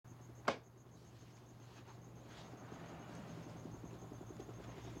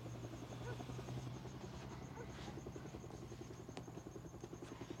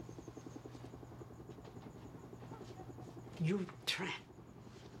You tramp.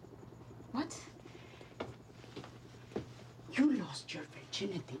 What? You lost your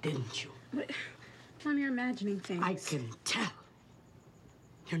virginity, didn't you? What? Mom, you're imagining things. I can tell.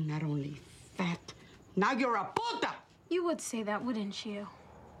 You're not only fat, now you're a puta! You would say that, wouldn't you?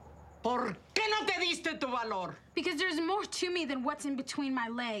 ¿Por qué no te diste tu valor? Because there's more to me than what's in between my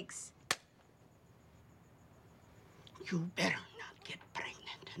legs. You better not get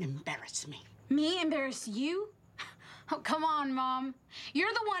pregnant and embarrass me. Me embarrass you? Oh, come on, Mom.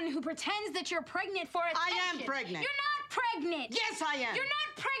 You're the one who pretends that you're pregnant for attention. I am pregnant. You're not pregnant. Yes, I am. You're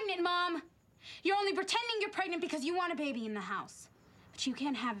not pregnant, Mom. You're only pretending you're pregnant because you want a baby in the house. But you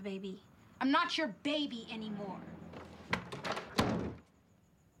can't have a baby. I'm not your baby anymore.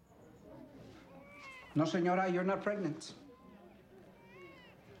 No, señora, you're not pregnant.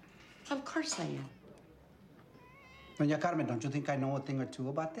 Of course I am. Doña Carmen, don't you think I know a thing or two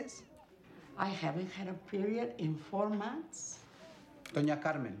about this? I haven't had a period in 4 months. Doña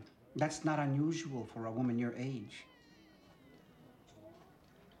Carmen, that's not unusual for a woman your age.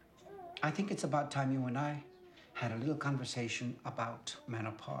 I think it's about time you and I had a little conversation about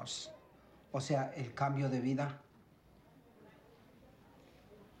menopause. O sea, el cambio de vida.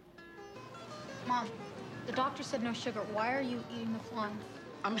 Mom, the doctor said no sugar. Why are you eating the flan?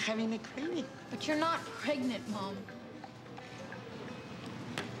 I'm having a craving. But you're not pregnant, Mom.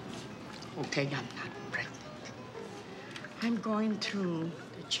 Okay, I'm not pregnant. I'm going through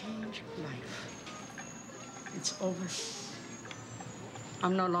the change of life. It's over.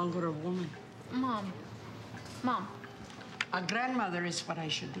 I'm no longer a woman. Mom. A grandmother is what I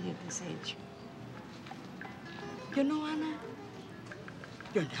should be at this age. You know, Anna,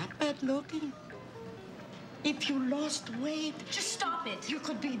 you're not bad looking. If you lost weight, Just stop it. you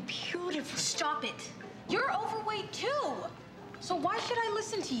could be beautiful. Stop it. You're overweight, too. So why should I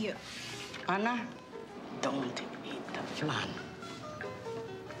listen to you? Anna, don't eat the flan.